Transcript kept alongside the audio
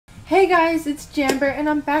Hey guys, it's Jamber and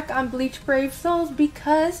I'm back on Bleach Brave Souls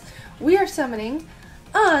because we are summoning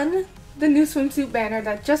on the new swimsuit banner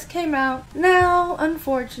that just came out. Now,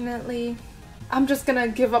 unfortunately, I'm just gonna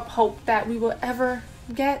give up hope that we will ever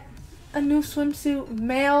get a new swimsuit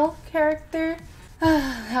male character.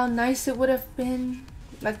 How nice it would have been,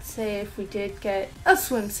 let's say, if we did get a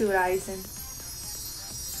swimsuit Aizen.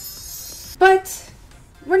 But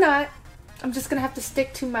we're not. I'm just gonna have to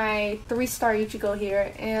stick to my 3-star Ichigo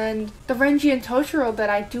here and the Renji and Toshiro that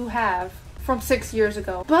I do have from 6 years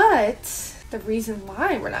ago. But the reason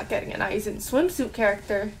why we're not getting an Aizen swimsuit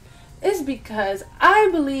character is because I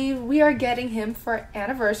believe we are getting him for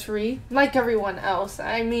anniversary like everyone else.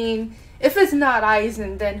 I mean, if it's not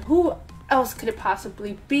Aizen, then who else could it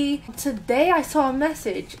possibly be? Today I saw a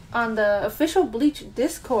message on the official Bleach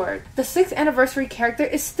Discord. The 6th anniversary character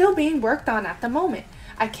is still being worked on at the moment.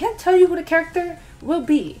 I can't tell you who the character will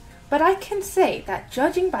be, but I can say that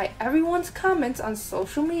judging by everyone's comments on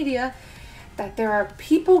social media, that there are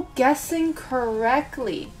people guessing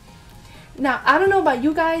correctly. Now, I don't know about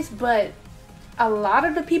you guys, but a lot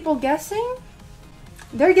of the people guessing,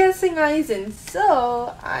 they're guessing Aizen,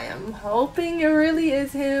 so I am hoping it really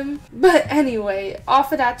is him. But anyway,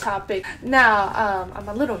 off of that topic. Now, I'm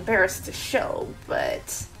a little embarrassed to show,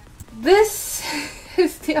 but this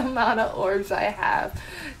is the amount of orbs I have.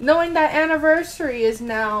 Knowing that anniversary is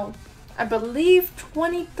now, I believe,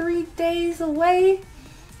 23 days away.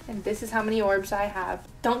 And this is how many orbs I have.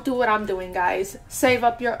 Don't do what I'm doing, guys. Save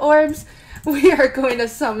up your orbs. We are going to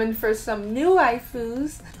summon for some new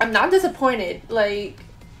waifus. I'm not disappointed. Like,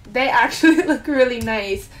 they actually look really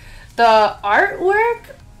nice. The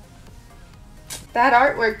artwork, that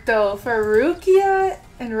artwork though, for RUKIA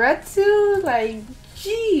and RETSU, like,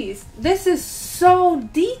 jeez, this is so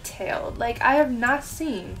detailed. Like, I have not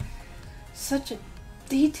seen such a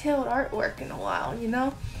detailed artwork in a while, you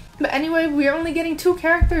know? But anyway, we're only getting 2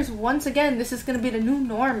 characters. Once again, this is going to be the new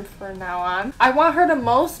norm from now on. I want her the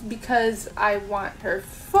most because I want her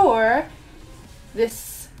for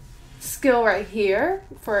this skill right here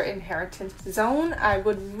for Inheritance Zone. I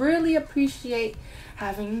would really appreciate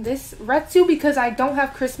having this Retsu because I don't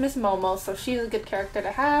have Christmas Momo, so she's a good character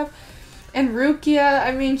to have. And Rukia,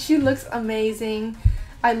 I mean, she looks amazing.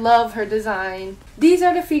 I love her design. These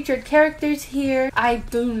are the featured characters here. I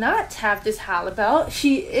do not have this Halibel.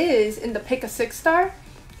 She is in the pick a 6-star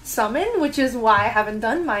summon, which is why I haven't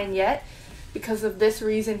done mine yet. Because of this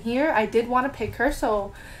reason here, I did want to pick her,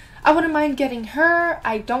 so I wouldn't mind getting her.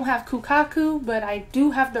 I don't have Kukaku, but I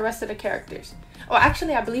do have the rest of the characters. Oh,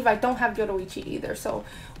 actually, I believe I don't have Yoruichi either. So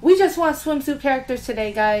we just want swimsuit characters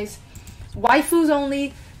today, guys. Waifus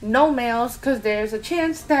only. No males, because there's a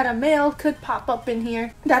chance that a male could pop up in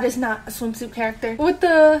here that is not a swimsuit character. With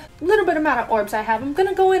the little bit amount of orbs I have, I'm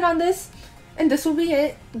gonna go in on this, and this will be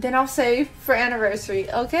it. Then I'll save for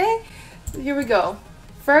anniversary, okay? Here we go.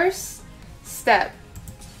 First step.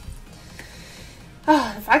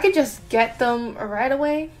 If I could just get them right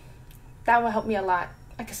away, that would help me a lot.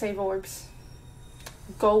 I could save orbs.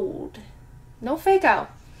 Gold. No fake out.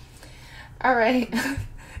 Alright.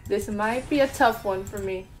 This might be a tough one for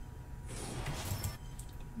me.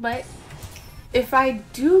 But if I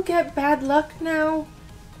do get bad luck now,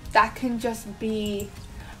 that can just be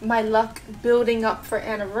my luck building up for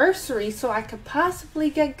anniversary so I could possibly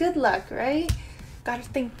get good luck, right? Gotta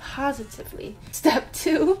think positively. Step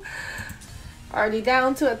 2. Already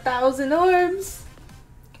down to 1,000 orbs.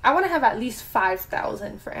 I want to have at least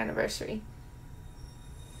 5,000 for anniversary.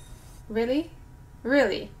 Really?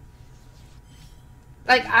 Really?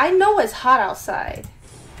 Like, I know it's hot outside.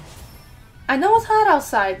 I know it's hot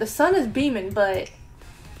outside. The sun is beaming, but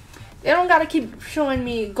they don't gotta keep showing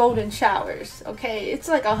me golden showers, okay? It's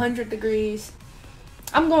like 100 degrees.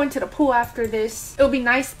 I'm going to the pool after this. It'll be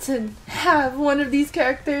nice to have one of these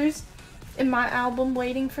characters in my album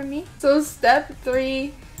waiting for me. So step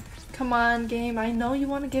 3. Come on, game. I know you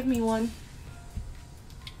want to give me one.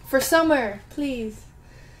 For summer, please.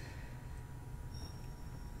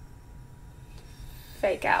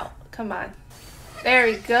 Fake out. Come on. There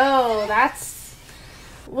we go. That's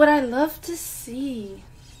what I love to see.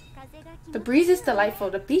 The breeze is delightful.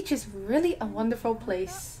 The beach is really a wonderful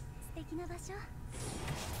place.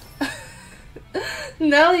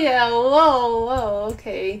 Nelliel. Whoa, whoa.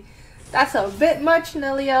 Okay. That's a bit much,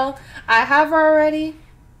 Nelliel. I have her already.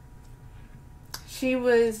 She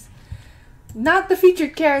was not the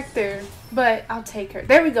featured character, but I'll take her.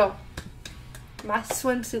 There we go. My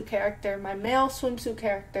swimsuit character, my male swimsuit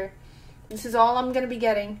character. This is all I'm going to be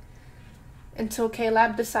getting until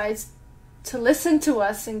K-Lab decides to listen to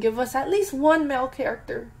us and give us at least one male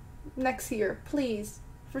character next year, please,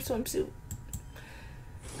 for swimsuit.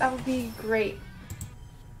 That would be great.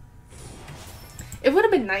 It would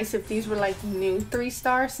have been nice if these were like new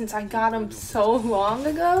 3-star since I got them so long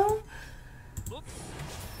ago.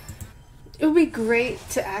 It would be great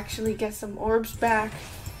to actually get some orbs back.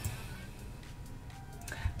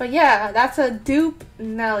 But yeah, that's a dupe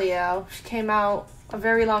Neliel. She came out a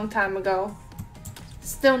very long time ago.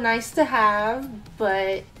 Still nice to have,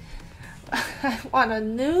 but I want a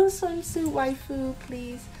new swimsuit waifu,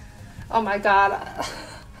 please. Oh my god.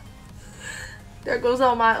 There goes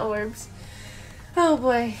all my orbs. Oh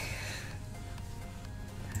boy.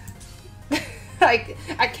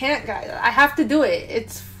 I can't, guys. I have to do it.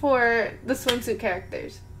 It's for the swimsuit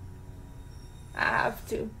characters. I have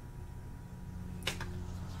to.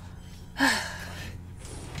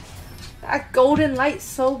 That golden light's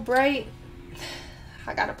so bright.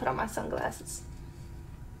 I gotta put on my sunglasses.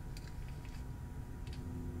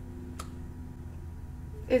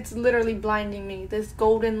 It's literally blinding me. This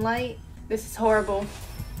golden light. This is horrible.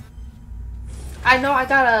 I know I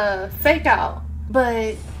got a fake out,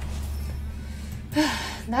 but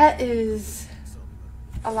that is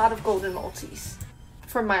a lot of golden multis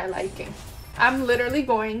for my liking. I'm literally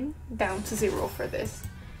going down to 0 for this.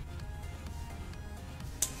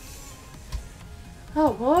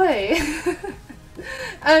 Oh boy.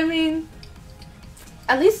 I mean,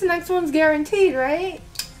 at least the next one's guaranteed, right?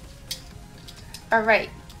 Alright,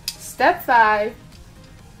 step 5.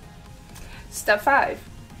 Step 5.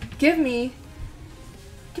 Give me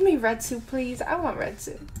Retsu, please. I want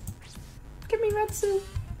Retsu. Give me Retsu,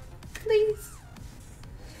 please.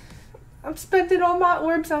 I'm spending all my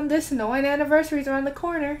orbs on this, knowing anniversary's around the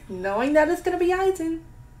corner, knowing that it's gonna be Aizen.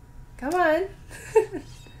 Come on.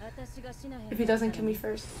 If he doesn't kill me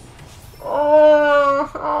first. Oh,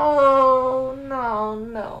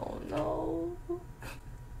 no.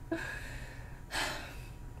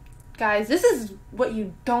 Guys, this is what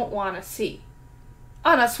you don't want to see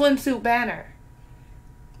on a swimsuit banner.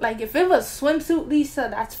 Like, if it was swimsuit Lisa,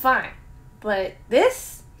 that's fine. But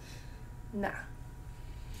this? Nah.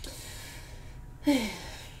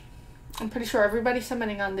 I'm pretty sure everybody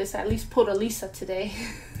summoning on this at least pulled a Lisa today.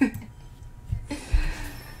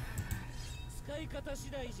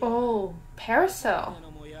 Oh, Parasol.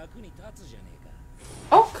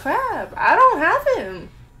 Oh crap, I don't have him.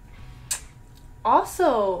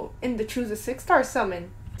 Also, in the choose a 6-star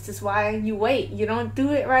summon. This is why you wait. You don't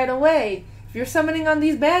do it right away. If you're summoning on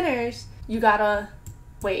these banners, you gotta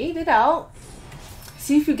wait it out.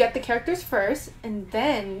 See if you get the characters first, and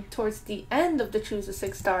then towards the end of the choose a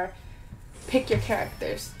 6-star, pick your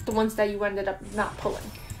characters. The ones that you ended up not pulling.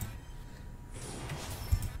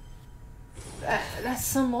 That's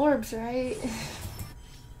some orbs, right?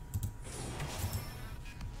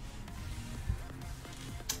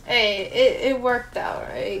 Hey, it worked out,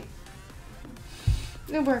 right?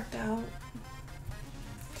 It worked out.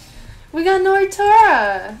 We got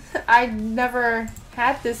Noritora! I never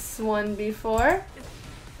had this one before.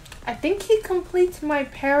 I think he completes my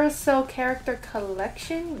Parasol character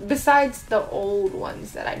collection, besides the old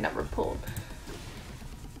ones that I never pulled.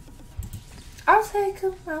 I'll take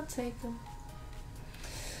him, I'll take him.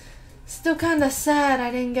 Still kinda sad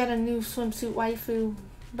I didn't get a new swimsuit waifu,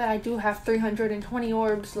 but I do have 320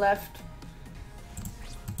 orbs left.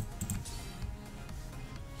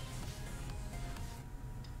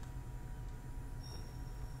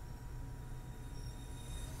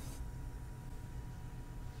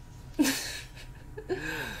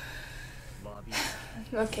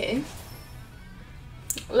 Okay.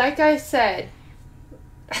 Like I said,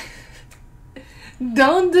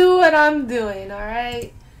 don't do what I'm doing,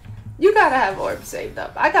 alright? You gotta have orbs saved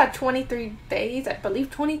up. I got 23 days, I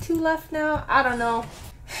believe 22 left now. I don't know.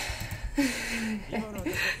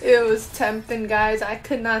 It was tempting, guys. I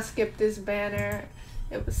could not skip this banner.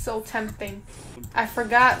 It was so tempting. I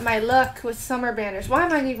forgot my luck with summer banners. Why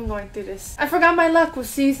am I even going through this? I forgot my luck with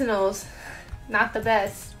seasonals. Not the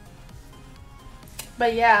best.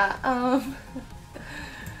 But yeah,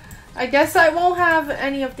 I guess I won't have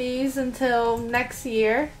any of these until next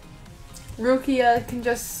year. Rukia can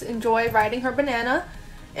just enjoy riding her banana,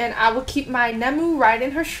 and I will keep my Nemu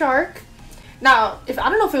riding her shark. Now, I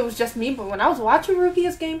don't know if it was just me, but when I was watching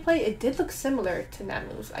Rukia's gameplay, it did look similar to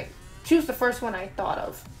Nemu's. Like, she was the first one I thought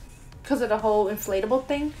of because of the whole inflatable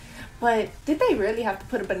thing. But did they really have to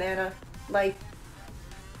put a banana? Like,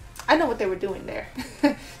 I know what they were doing there.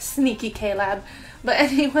 Sneaky K-Lab. But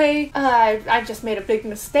anyway, I just made a big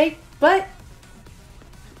mistake, but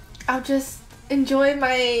I'll just enjoy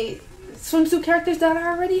my swimsuit characters that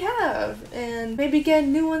I already have and maybe get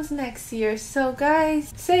new ones next year. So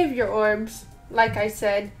guys, save your orbs. Like I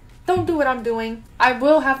said, don't do what I'm doing. I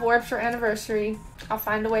will have orbs for anniversary. I'll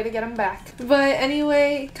find a way to get them back. But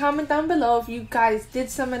anyway, comment down below if you guys did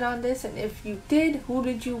summon on this, and if you did, who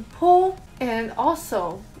did you pull? And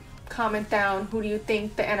also comment down who do you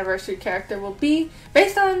think the anniversary character will be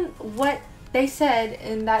based on what they said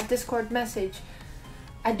in that Discord message.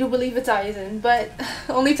 I do believe it's Aizen, but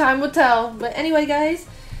only time will tell. But anyway, guys,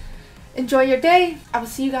 enjoy your day. I will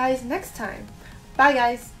see you guys next time. Bye,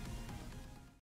 guys.